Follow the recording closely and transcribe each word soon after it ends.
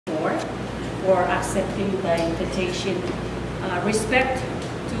for accepting the invitation. Respect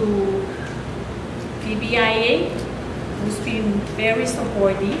to PBIA, who's been very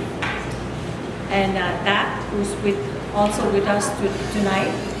supportive, and that who's also with us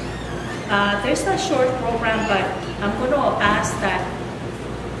tonight. There's a short program, but I'm going to ask that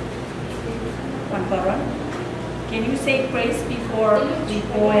Juan Baron, can you say praise before we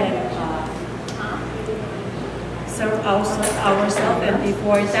go and serve ourselves, and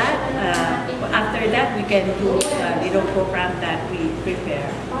before that, after that, we can do a little program that we prepare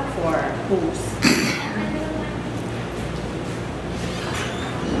for hosts.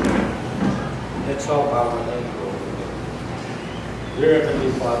 Let's hope our name goes. Dear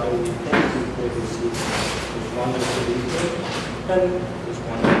Heavenly Father, we thank you for this wonderful evening and this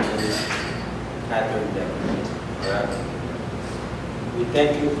wonderful pattern that we are. We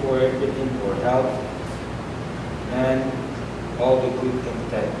thank you for everything, for help, and all the good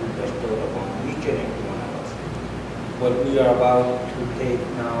things that you bestowed upon each and every one of us. What we are about to take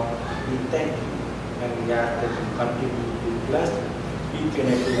now, we thank you, and we ask that you continue to bless each and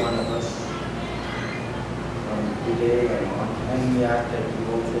every one of us from today and on, and we ask that you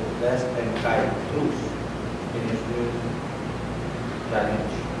also bless and guide Bruce in his new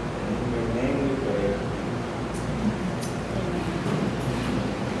challenge. And in your name we pray.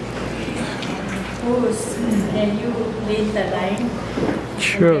 Bruce, can you lead the line?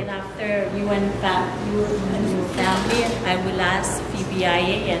 Sure. And then after you and your family, I will ask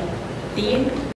PBIA and team